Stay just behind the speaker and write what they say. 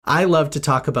I love to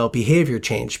talk about behavior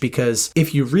change because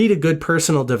if you read a good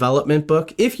personal development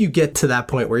book, if you get to that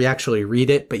point where you actually read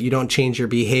it, but you don't change your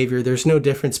behavior, there's no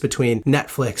difference between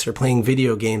Netflix or playing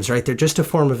video games, right? They're just a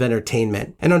form of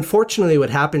entertainment. And unfortunately, what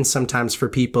happens sometimes for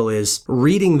people is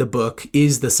reading the book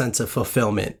is the sense of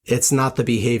fulfillment. It's not the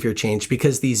behavior change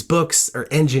because these books are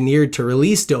engineered to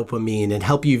release dopamine and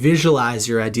help you visualize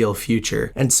your ideal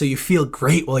future. And so you feel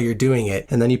great while you're doing it.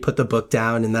 And then you put the book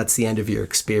down and that's the end of your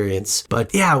experience.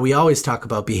 But yeah, we always talk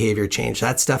about behavior change.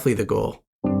 That's definitely the goal.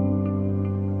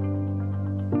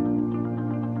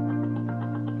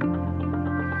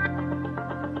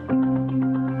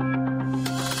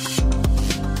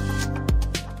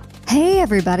 Hey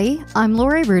everybody, I'm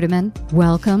Lori Rudiman.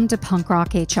 Welcome to Punk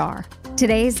Rock HR.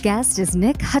 Today's guest is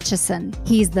Nick Hutchison.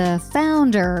 He's the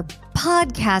founder,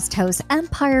 podcast host,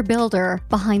 empire builder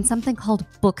behind something called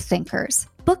BookThinkers.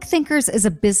 BookThinkers is a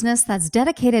business that's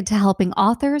dedicated to helping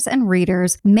authors and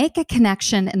readers make a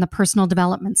connection in the personal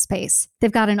development space.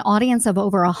 They've got an audience of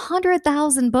over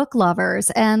 100,000 book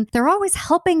lovers, and they're always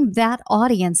helping that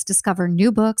audience discover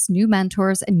new books, new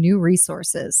mentors, and new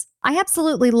resources. I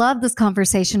absolutely love this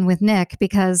conversation with Nick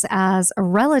because as a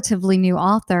relatively new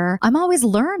author, I'm always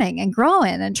learning and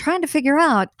growing and trying to figure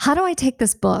out how do I take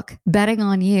this book, Betting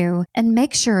on You, and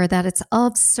make sure that it's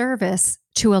of service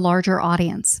to a larger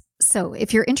audience. So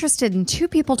if you're interested in two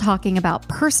people talking about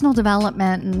personal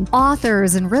development and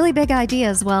authors and really big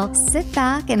ideas, well, sit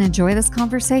back and enjoy this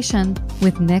conversation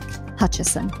with Nick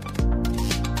Hutchison.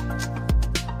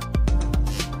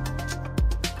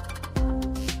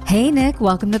 Hey, Nick,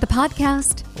 welcome to the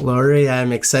podcast. Lori,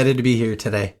 I'm excited to be here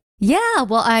today. Yeah,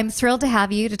 well, I'm thrilled to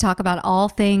have you to talk about all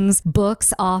things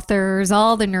books, authors,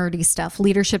 all the nerdy stuff,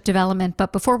 leadership development.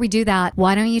 But before we do that,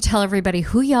 why don't you tell everybody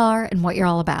who you are and what you're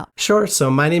all about? Sure. So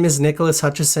my name is Nicholas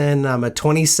Hutchison. I'm a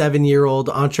 27-year-old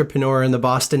entrepreneur in the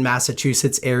Boston,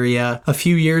 Massachusetts area. A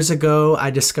few years ago,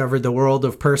 I discovered the world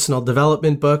of personal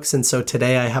development books. And so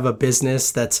today I have a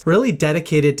business that's really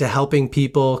dedicated to helping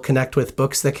people connect with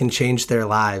books that can change their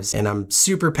lives. And I'm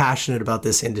super passionate about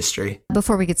this industry.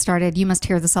 Before we get started, you must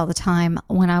hear this all the time.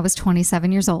 When I was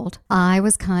 27 years old, I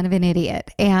was kind of an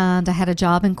idiot and I had a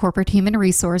job in corporate human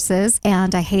resources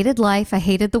and I hated life, I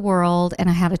hated the world, and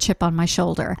I had a chip on my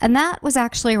shoulder. And that was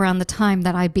actually around the time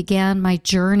that I began my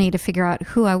journey to figure out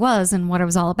who I was and what I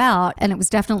was all about. And it was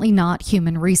definitely not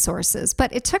human resources,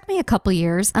 but it took me a couple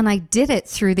years and I did it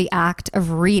through the act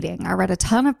of reading. I read a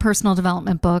ton of personal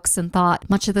development books and thought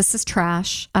much of this is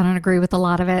trash. I don't agree with a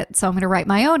lot of it, so I'm going to write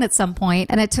my own at some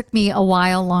point. And it took me a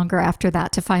while longer after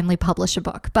that to finally publish a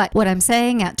book. But what I'm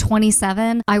saying, at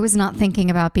 27, I was not thinking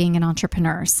about being an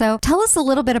entrepreneur. So tell us a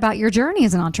little bit about your journey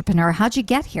as an entrepreneur. How'd you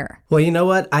get here? Well, you know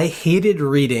what? I hated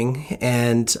reading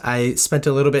and I spent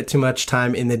a little bit too much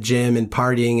time in the gym and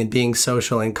partying and being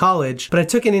social in college. But I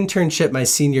took an internship my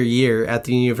senior year at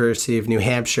the University of New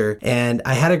Hampshire and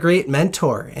I had a great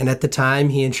mentor. And at the time,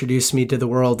 he introduced me to the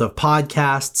world of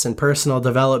podcasts and personal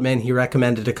development. He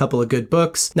recommended a couple of good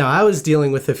books. Now, I was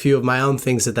dealing with a few of my own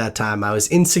things at that time. I was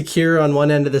insecure on one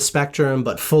end of the spectrum,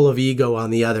 but full of ego on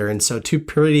the other. And so two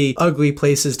pretty ugly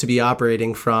places to be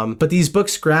operating from. But these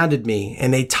books grounded me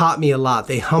and they taught me a lot.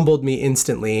 They humbled me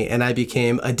instantly and I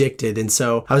became addicted. And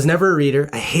so I was never a reader.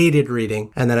 I hated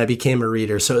reading. And then I became a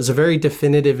reader. So it was a very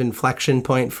definitive inflection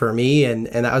point for me. And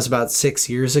that was about 6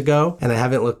 years ago. And I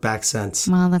haven't looked back since.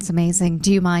 Wow, that's amazing.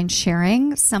 Do you mind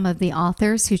sharing some of the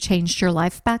authors who changed your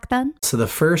life back then? So the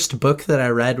first book that I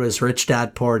read was Rich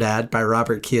Dad, Poor Dad by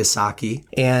Robert Kiyosaki.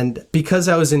 And because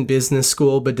I was in business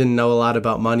school but didn't know a lot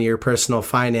about money or personal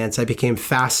finance, I became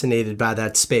fascinated by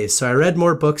that space. So I read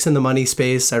more books in the money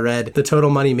space. I read The Total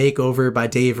Money Makeover by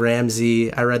Dave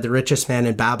Ramsey. I read The Richest Man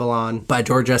in Babylon by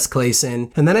George S.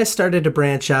 Clason. And then I started to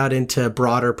branch out into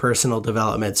broader personal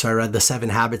development. So I read The 7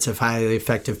 Habits of Highly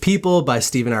Effective People by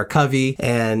Stephen R. Covey.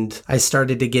 And I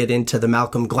started to get into the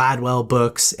Malcolm Gladwell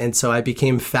books. And so I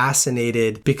became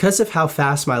fascinated because of how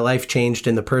fast my life changed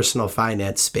in the personal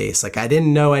finance space. Like I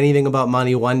didn't know anything about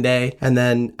money one day, and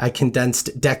then I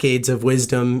condensed decades of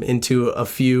wisdom into a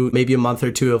few, maybe a month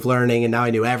or two of learning, and now I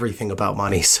knew everything about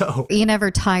money. So you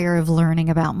never tire of learning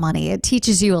about money. It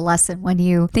teaches you a lesson. When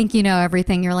you think you know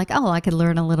everything, you're like, oh, I could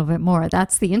learn a little bit more.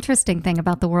 That's the interesting thing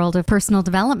about the world of personal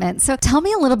development. So tell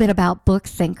me a little bit about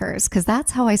BookThinkers, because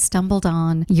that's how I stumbled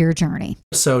on your journey.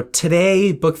 So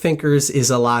today, BookThinkers is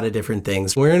a lot of different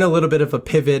things. We're in a little bit of a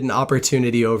pivot and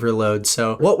opportunity overload.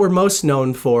 So what we're most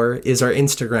known for is our our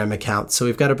Instagram account. So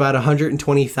we've got about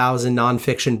 120,000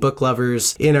 nonfiction book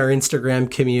lovers in our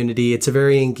Instagram community. It's a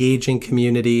very engaging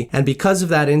community. And because of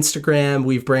that Instagram,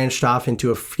 we've branched off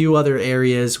into a few other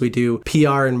areas. We do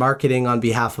PR and marketing on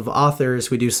behalf of authors.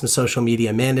 We do some social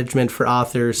media management for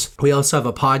authors. We also have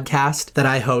a podcast that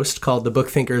I host called the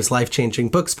BookThinkers Life-Changing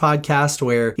Books Podcast,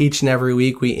 where each and every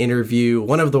week we interview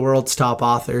one of the world's top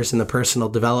authors in the personal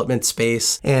development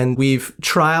space. And we've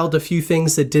trialed a few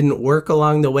things that didn't work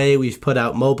along the way. We've put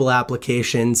out mobile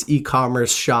applications,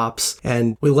 e-commerce shops,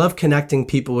 and we love connecting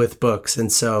people with books.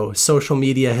 And so social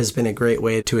media has been a great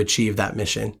way to achieve that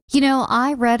mission. You know,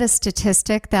 I read a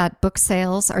statistic that book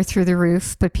sales are through the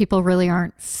roof, but people really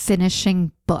aren't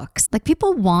finishing books. Like,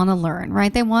 people want to learn,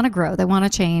 right? They want to grow, they want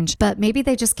to change, but maybe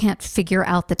they just can't figure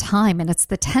out the time. And it's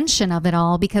the tension of it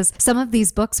all, because some of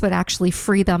these books would actually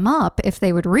free them up if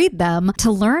they would read them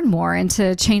to learn more and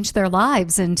to change their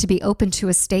lives and to be open to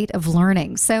a state of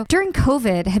learning. So during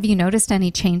COVID, have you noticed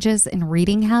any changes in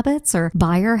reading habits or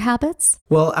buyer habits?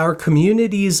 Well, our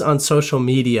communities on social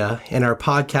media and our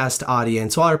podcast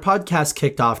audience, well, our podcast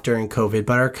kicked off during COVID,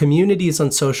 but our communities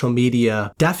on social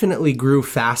media definitely grew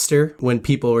faster when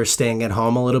people were staying at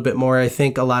home a little bit more. I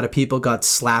think a lot of people got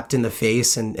slapped in the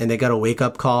face and they got a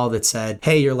wake-up call that said,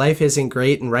 hey, your life isn't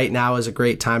great, and right now is a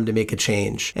great time to make a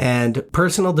change. And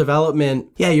personal development,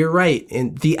 yeah, you're right.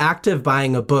 And the act of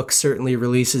buying a book certainly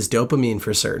releases dopamine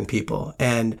for certain people.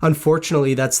 And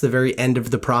unfortunately, that's the very end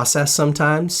of the process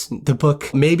sometimes. The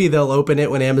book, maybe they'll open it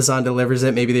when Amazon delivers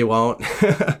it, maybe they won't.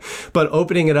 But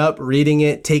opening it up, reading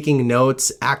it, taking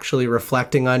notes, actually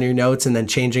reflecting on your notes, and then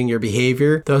changing your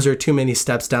behavior, those are too many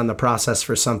steps down the process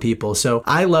for some people. So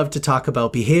I love to talk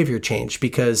about behavior change,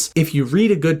 because if you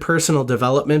read a good personal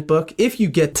development book, if you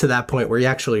get to that point where you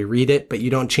actually read it, but you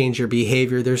don't change your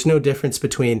behavior, there's no difference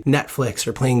between Netflix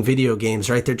or playing video games,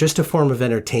 right? They're just a form of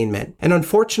entertainment. And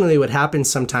unfortunately, what happens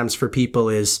sometimes for people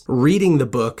is reading the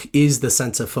book is the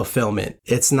sense of fulfillment.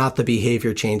 It's not the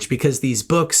behavior change, because these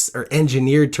books are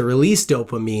engineered to release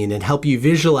dopamine and help you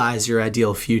visualize your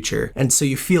ideal future. And so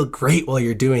you feel great while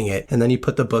you're doing it. And then you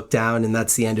put the book down and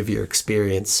that's the end of your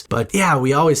experience. But yeah,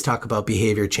 we always talk about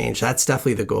behavior change. That's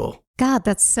definitely the goal. God,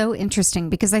 that's so interesting,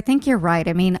 because I think you're right.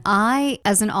 I mean, I,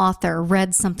 as an author,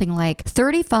 read something like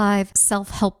 35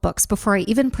 self-help books before I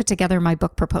even put together my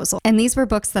book proposal. And these were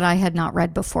books that I had not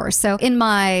read before. So in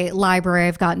my library,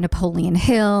 I've got Napoleon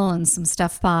Hill and some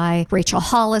stuff by Rachel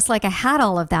Hollis. Like, I had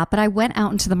all of that, but I went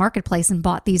out into the marketplace and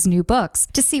bought these new books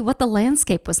to see what the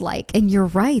landscape was like. And you're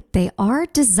right, they are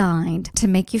designed to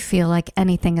make you feel like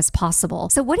anything is possible.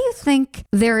 So what do you think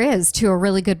there is to a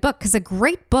really good book? Because a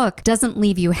great book doesn't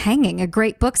leave you hanging. A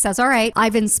great book says, all right,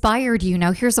 I've inspired you.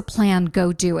 Now here's a plan.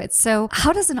 Go do it. So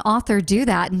how does an author do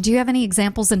that? And do you have any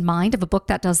examples in mind of a book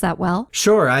that does that well?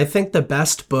 Sure. I think the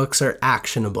best books are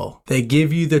actionable. They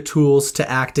give you the tools to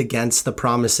act against the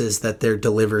promises that they're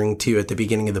delivering to you at the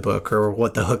beginning of the book, or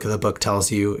what the hook of the book tells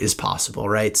you is possible,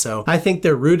 right? So I think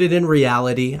they're rooted in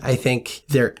reality. I think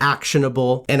they're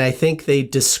actionable. And I think they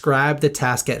describe the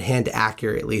task at hand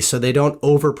accurately. So they don't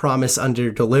overpromise,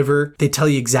 underdeliver. They tell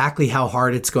you exactly how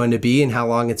hard it's going to be and how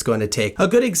long it's going to take. A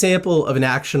good example of an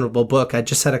actionable book, I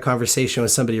just had a conversation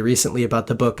with somebody recently about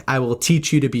the book I Will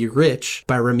Teach You to Be Rich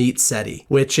by Ramit Sethi,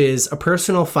 which is a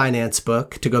personal finance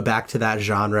book, to go back to that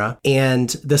genre. And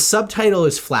the subtitle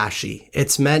is flashy.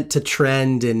 It's meant to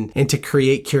trend and to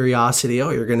create curiosity. Oh,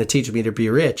 you're going to teach me to be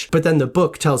rich. But then the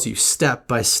book tells you step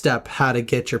by step how to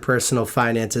get your personal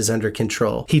finances under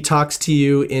control. He talks to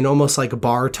you in almost like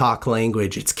bar talk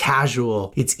language. It's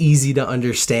casual. It's easy to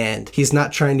understand. He's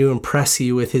not trying to impress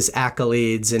you with his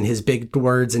accolades and his big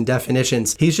words and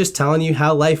definitions. He's just telling you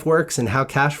how life works and how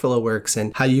cash flow works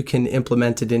and how you can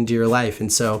implement it into your life.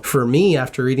 And so for me,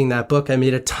 after reading that book, I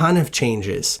made a ton of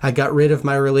changes. I got rid of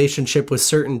my relationship with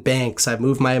certain banks. I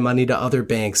moved my money to other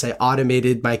banks. I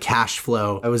automated my cash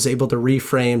flow. I was able to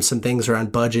reframe some things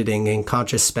around budgeting and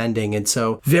conscious spending. And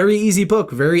so very easy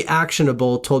book, very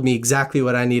actionable, told me exactly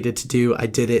what I needed to do. I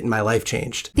did it and my life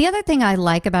changed. The other thing I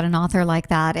like about an author like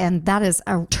that, and that is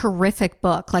a terrific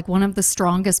book, like one of the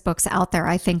strongest books out there,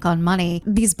 I think, on money.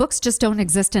 These books just don't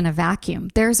exist in a vacuum.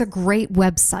 There's a great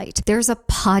website. There's a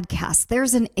podcast.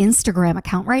 There's an Instagram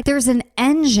account, right? There's an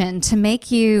engine to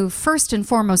make you first and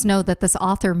foremost know that this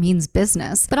author means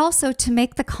business, but also to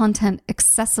make the content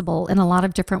accessible in a lot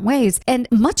of different ways. And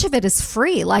much of it is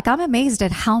free. Like, I'm amazed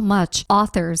at how much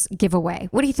authors give away.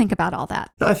 What do you think about all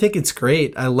that? I think it's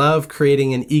great. I love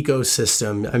creating an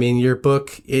ecosystem. I mean, your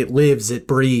book, it lives, it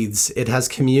breathes, it has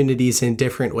communities in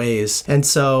different ways. And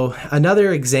so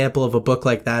another example of a book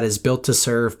like that is Built to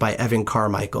Serve by Evan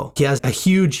Carmichael. He has a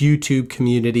huge YouTube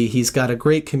community. He's got a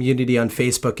great community on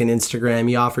Facebook and Instagram.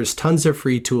 He offers tons of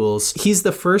free tools. He's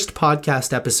the first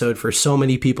podcast episode for so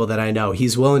many people that I know.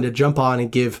 He's willing to jump on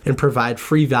and give and provide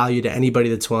free value to anybody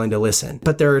that's willing to listen.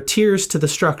 But there are tiers to the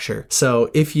structure.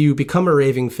 So if you become a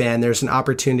raving fan, there's an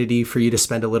opportunity for you to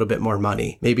spend a little bit more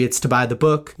money. Maybe it's to buy the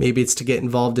book, maybe it's to get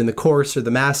involved in the course or the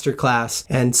master class.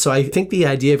 And so I think the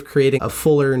idea of creating a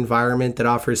fuller environment that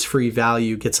offers free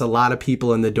value gets a lot of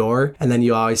people in the door. And then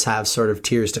you always have sort of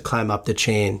tiers to climb up the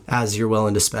chain as you're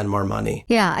willing to spend more money.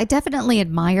 Yeah, I definitely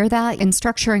admire that in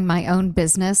structuring my own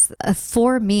business.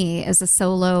 For me as a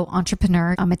solo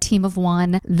entrepreneur, I'm a team of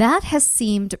one. That has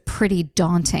seemed pretty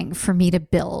daunting for me to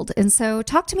build. And so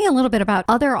talk to me a little bit about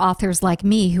other authors like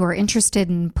me who are interested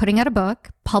in putting out a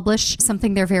book, publish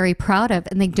something they're very proud of,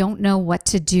 and they don't know what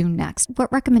to do next.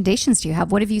 What recommendations do you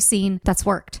have? What have you seen that's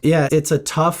worked? Yeah, it's a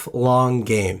tough, long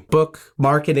game. Book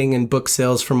marketing and book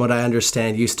sales, from what I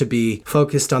understand, used to be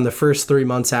focused on the first 3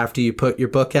 months after you put your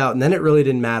book out, and then it really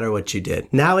didn't matter what you did.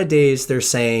 Nowadays, they're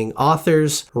saying,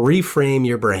 authors, reframe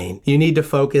your brain. You need to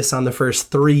focus on the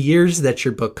first 3 years that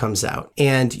your book comes out,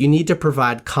 and you need to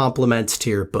provide complements to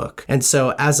your book. And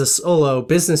so as a solo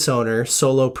business owner,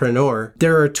 solopreneur,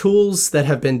 there are tools that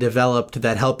have been developed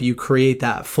that help you create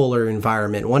that fuller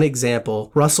environment. One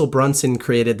example, Russell Brunson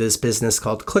created this business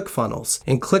called ClickFunnels,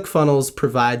 and ClickFunnels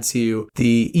provides you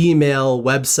the email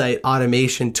website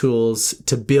automation tools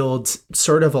to build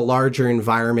sort of a larger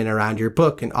environment around your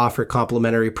book and offer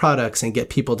complementary products and get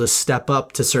people to step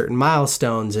up to certain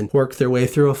milestones and work their way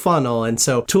through a funnel. And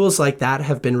so tools like that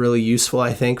have been really useful,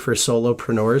 I think, for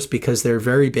solopreneurs because they're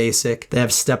very basic. They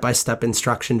have step-by-step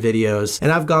instruction videos.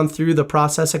 And I've gone through the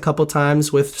process a couple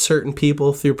times with certain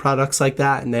people through products like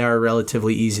that, and they are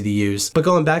relatively easy to use. But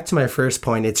going back to my first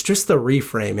point, it's just the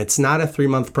reframe. It's not a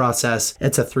 3-month process.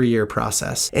 It's a 3-year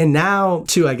process. And now,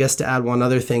 too, I guess to add one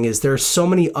other thing is there are so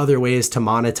many other ways to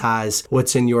monetize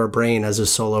what's in your brain as a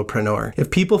solopreneur. If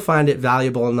people find it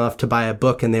valuable enough to buy a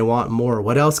book and they want more,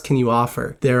 what else can you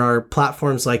offer? There are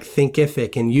platforms like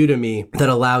Thinkific and Udemy that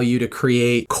allow you to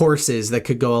create courses that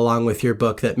could go along with your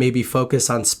book that maybe focus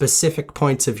on specific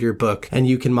points of your book, and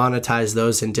you can monetize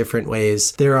those in different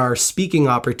ways. There are speaking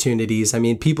opportunities. I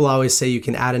mean, people always say you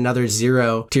can add another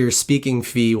zero to your speaking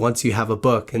fee once you have a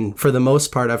book. And for the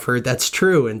most part, I've heard that's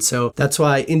true. And so that's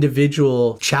why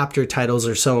individual chapter titles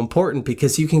are so important,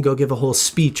 because you can go give a whole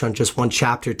speech on just one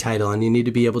chapter title and you need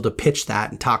to be able to pitch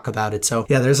that and talk about it. So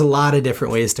yeah, there's a lot of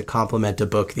different ways to complement a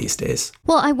book these days.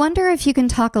 Well, I wonder if you can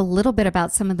talk a little bit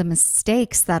about some of the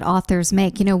mistakes that authors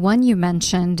make. You know, one you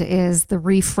mentioned is the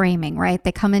reframing, right?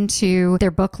 They come into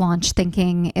their book launch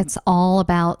thinking it's all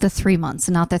about the 3 months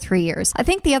and not the 3 years. I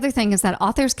think the other thing is that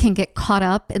authors can get caught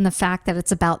up in the fact that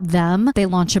it's about them. They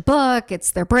launch a book,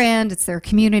 it's their brand, it's their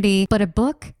community, but a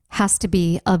book has to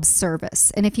be of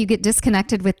service. And if you get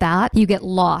disconnected with that, you get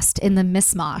lost in the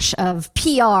mishmash of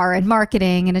PR and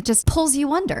marketing, and it just pulls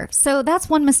you under. So that's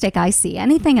one mistake I see.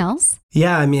 Anything else?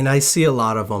 Yeah, I mean, I see a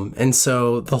lot of them. And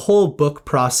so the whole book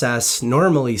process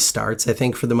normally starts, I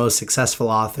think, for the most successful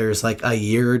authors, like a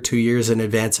year or 2 years in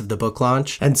advance of the book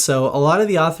launch. And so a lot of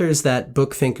the authors that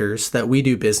BookThinkers that we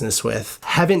do business with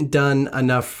haven't done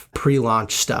enough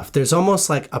pre-launch stuff. There's almost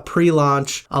like a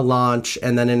pre-launch, a launch,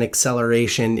 and then an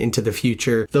acceleration into the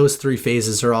future. Those 3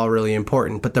 phases are all really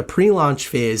important. But the pre-launch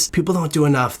phase, people don't do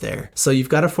enough there. So you've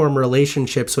got to form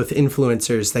relationships with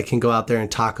influencers that can go out there and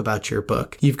talk about your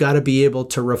book. You've got to be able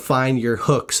to refine your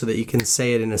hook so that you can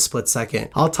say it in a split second.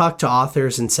 I'll talk to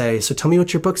authors and say, so tell me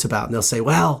what your book's about. And they'll say,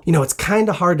 well, you know, it's kind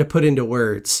of hard to put into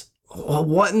words. Well,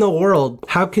 what in the world?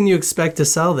 How can you expect to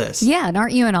sell this? Yeah, and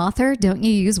aren't you an author? Don't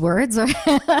you use words? So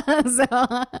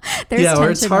there's or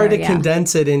it's hard there, to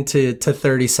condense it into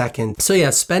 30 seconds. So yeah,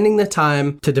 spending the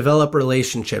time to develop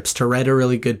relationships, to write a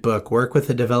really good book, work with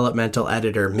a developmental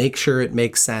editor, make sure it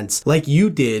makes sense. Like you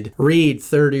did, read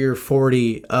 30 or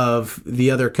 40 of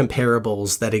the other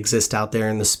comparables that exist out there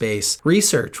in the space.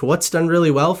 Research what's done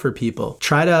really well for people.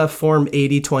 Try to form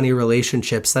 80-20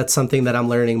 relationships. That's something that I'm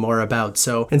learning more about.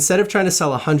 So instead of trying to sell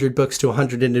 100 books to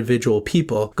 100 individual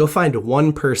people, go find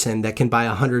one person that can buy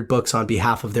 100 books on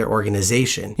behalf of their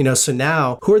organization. You know, so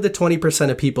now who are the 20%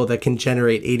 of people that can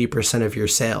generate 80% of your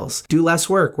sales? Do less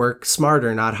work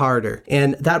smarter, not harder.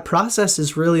 And that process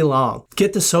is really long.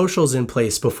 Get the socials in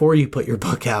place before you put your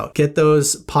book out. Get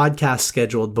those podcasts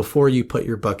scheduled before you put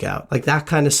your book out. Like that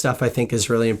kind of stuff I think is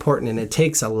really important. And it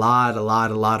takes a lot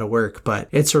of work, but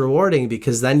it's rewarding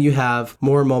because then you have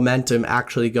more momentum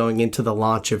actually going into the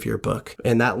launch of your your book.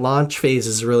 And that launch phase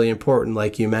is really important,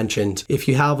 like you mentioned. If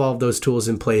you have all of those tools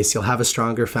in place, you'll have a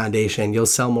stronger foundation, you'll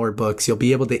sell more books, you'll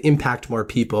be able to impact more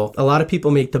people. A lot of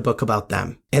people make the book about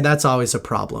them. And that's always a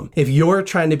problem. If you're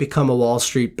trying to become a Wall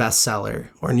Street bestseller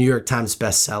or New York Times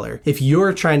bestseller, if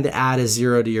you're trying to add a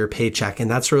zero to your paycheck, and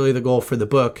that's really the goal for the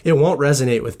book, it won't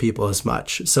resonate with people as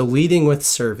much. So leading with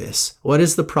service. What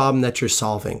is the problem that you're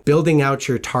solving? Building out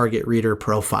your target reader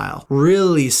profile.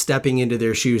 Really stepping into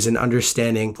their shoes and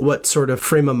understanding what sort of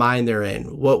frame of mind they're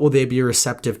in. What will they be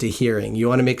receptive to hearing? You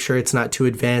want to make sure it's not too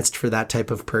advanced for that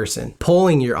type of person.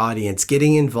 Polling your audience,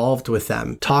 getting involved with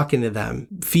them, talking to them,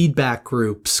 feedback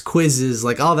groups, quizzes,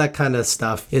 like all that kind of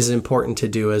stuff is important to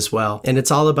do as well. And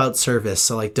it's all about service.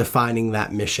 So like defining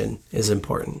that mission is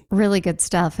important. Really good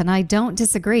stuff. And I don't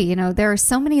disagree. You know, there are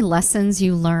so many lessons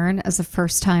you learn as a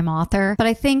first-time author, but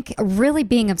I think really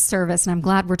being of service, and I'm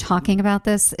glad we're talking about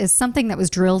this, is something that was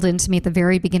drilled into me at the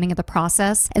very beginning of the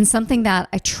process and something that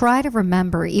I try to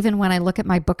remember even when I look at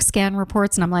my book scan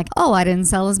reports and I'm like, oh, I didn't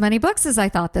sell as many books as I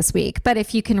thought this week. But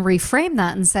if you can reframe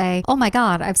that and say, oh my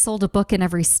God, I've sold a book in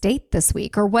every state this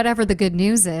week, or whatever the good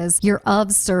news is, you're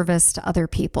of service to other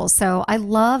people. So I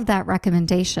love that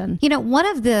recommendation. You know, one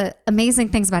of the amazing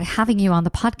things about having you on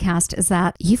the podcast is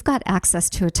that you've got access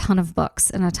to a ton of books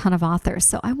and a ton of authors.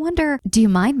 So I wonder, do you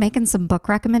mind making some book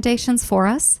recommendations for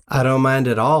us? I don't mind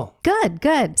at all. Good,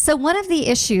 good. So one of the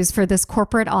issues for this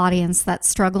corporate audience that's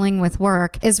struggling with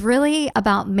work is really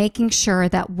about making sure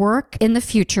that work in the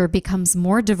future becomes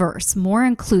more diverse, more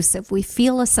inclusive. We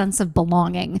feel a sense of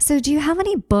belonging. So do you have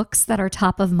any books that are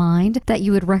top of mind that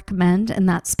you would recommend in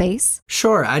that space?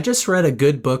 Sure. I just read a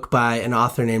good book by an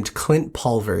author named Clint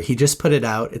Pulver. He just put it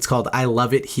out. It's called I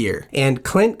Love It Here. And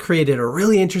Clint created a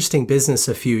really interesting business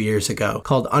a few years ago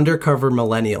called Undercover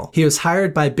Millennial. He was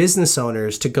hired by business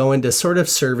owners to go into sort of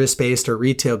service-based or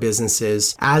retail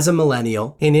businesses as a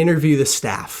millennial and interview the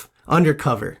staff.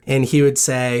 Undercover. And he would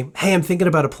say, hey, I'm thinking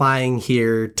about applying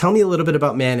here. Tell me a little bit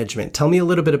about management. Tell me a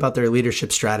little bit about their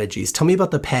leadership strategies. Tell me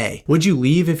about the pay. Would you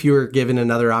leave if you were given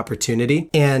another opportunity?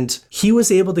 And he was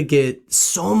able to get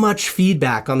so much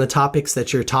feedback on the topics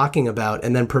that you're talking about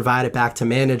and then provide it back to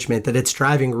management that it's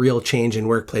driving real change in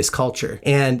workplace culture.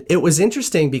 And it was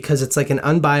interesting because it's like an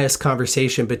unbiased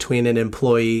conversation between an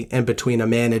employee and between a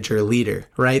manager leader,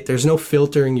 right? There's no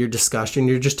filtering your discussion.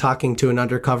 You're just talking to an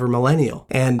undercover millennial.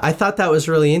 And I thought that was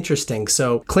really interesting.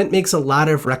 So Clint makes a lot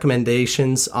of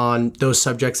recommendations on those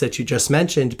subjects that you just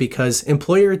mentioned because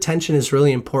employee retention is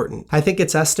really important. I think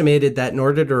it's estimated that in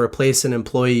order to replace an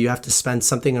employee, you have to spend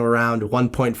something around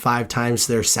 1.5 times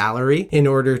their salary in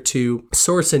order to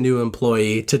source a new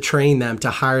employee, to train them,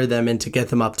 to hire them, and to get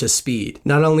them up to speed.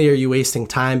 Not only are you wasting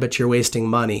time, but you're wasting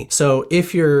money. So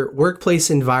if your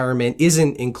workplace environment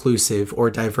isn't inclusive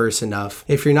or diverse enough,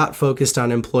 if you're not focused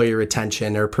on employee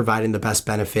retention or providing the best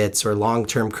benefits or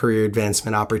long-term career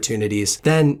advancement opportunities,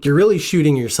 then you're really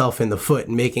shooting yourself in the foot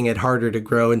and making it harder to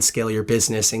grow and scale your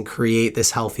business and create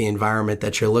this healthy environment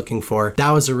that you're looking for.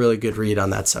 That was a really good read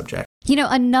on that subject. You know,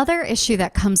 another issue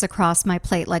that comes across my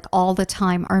plate like all the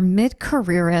time are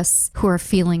mid-careerists who are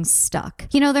feeling stuck.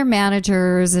 You know, they're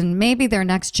managers and maybe their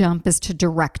next jump is to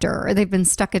director, or they've been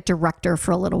stuck at director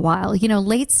for a little while. You know,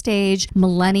 late stage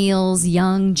millennials,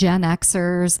 young Gen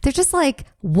Xers, they're just like,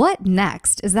 what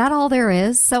next? Is that all there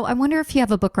is? So I wonder if you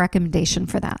have a book recommendation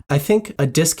for that. I think a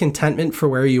discontentment for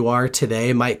where you are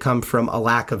today might come from a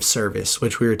lack of service,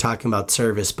 which we were talking about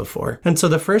service before. And so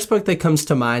the first book that comes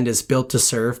to mind is Built to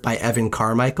Serve by Evan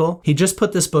Carmichael. He just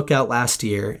put this book out last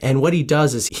year. And what he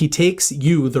does is he takes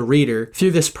you, the reader,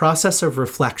 through this process of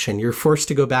reflection. You're forced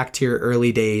to go back to your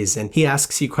early days. And he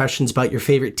asks you questions about your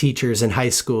favorite teachers in high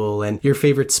school and your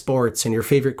favorite sports and your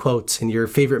favorite quotes and your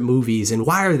favorite movies. And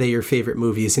why are they your favorite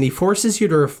movies? And he forces you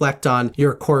to reflect on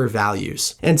your core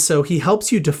values. And so he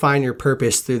helps you define your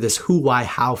purpose through this who, why,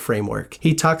 how framework.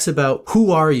 He talks about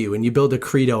who are you and you build a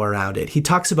credo around it. He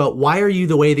talks about why are you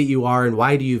the way that you are and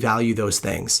why do you value those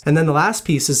things. And then the last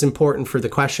piece is important for the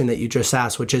question that you just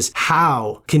asked, which is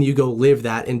how can you go live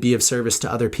that and be of service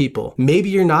to other people? Maybe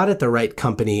you're not at the right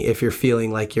company if you're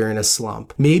feeling like you're in a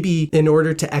slump. Maybe in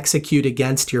order to execute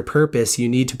against your purpose, you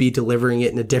need to be delivering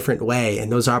it in a different way.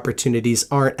 And those opportunities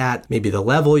aren't at maybe the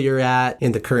level you're at,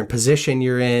 in the current position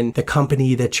you're in, the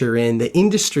company that you're in, the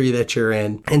industry that you're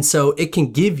in. And so it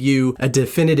can give you a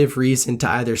definitive reason to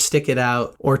either stick it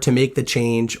out or to make the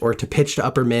change or to pitch to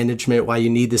upper management why you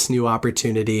need this new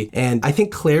opportunity And I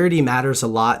think clarity matters a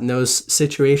lot in those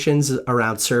situations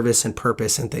around service and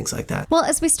purpose and things like that. Well,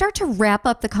 as we start to wrap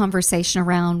up the conversation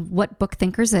around what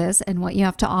BookThinkers is and what you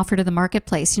have to offer to the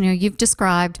marketplace, you've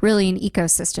described really an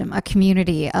ecosystem, a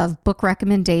community of book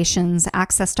recommendations,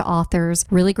 access to authors,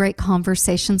 really great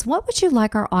conversations. What would you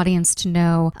like our audience to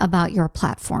know about your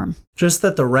platform? Just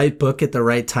that the right book at the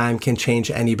right time can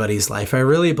change anybody's life. I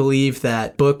really believe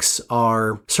that books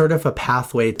are sort of a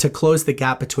pathway to close the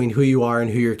gap between who you are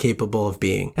and who you're capable of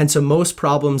being. And so most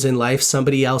problems in life,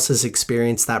 somebody else has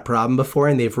experienced that problem before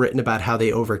and they've written about how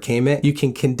they overcame it. You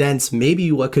can condense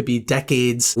maybe what could be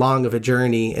decades long of a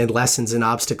journey and lessons and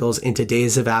obstacles into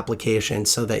days of application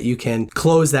so that you can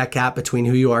close that gap between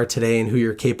who you are today and who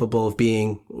you're capable of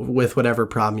being with whatever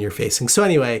problem you're facing. So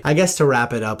anyway, I guess to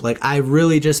wrap it up, I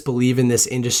really just believe in this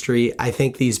industry. I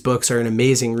think these books are an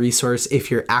amazing resource if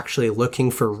you're actually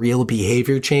looking for real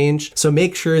behavior change. So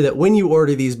make sure that when you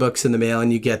order these books in the mail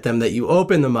and you get them, that you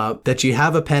open them up, that you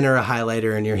have a pen or a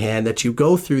highlighter in your hand, that you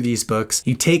go through these books,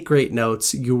 you take great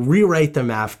notes, you rewrite them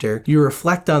after, you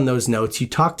reflect on those notes, you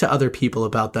talk to other people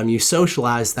about them, you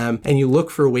socialize them, and you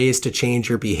look for ways to change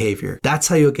your behavior. That's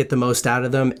how you'll get the most out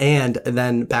of them. And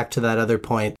then back to that other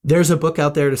point, there's a book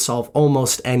out there to solve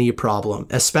almost any problem,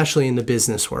 especially in the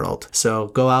business world. So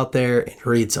go out there and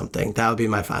read something. That would be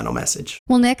my final message.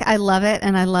 Well, Nick, I love it.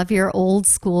 And I love your old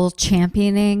school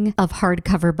championing of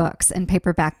hardcover books and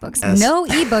paperback books. Yes. No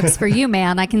ebooks for you,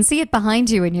 man. I can see it behind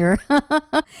you in your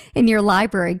in your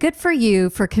library. Good for you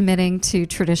for committing to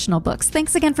traditional books.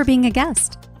 Thanks again for being a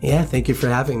guest. Yeah, thank you for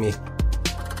having me.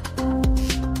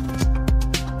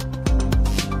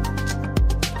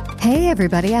 Hey,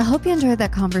 everybody. I hope you enjoyed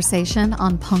that conversation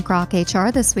on Punk Rock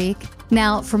HR this week.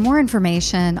 Now, for more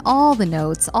information, all the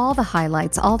notes, all the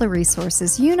highlights, all the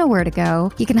resources, you know where to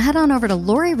go. You can head on over to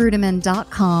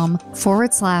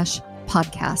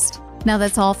lorirudiman.com/podcast. Now,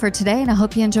 that's all for today, and I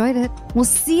hope you enjoyed it. We'll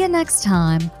see you next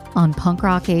time on Punk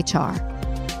Rock HR.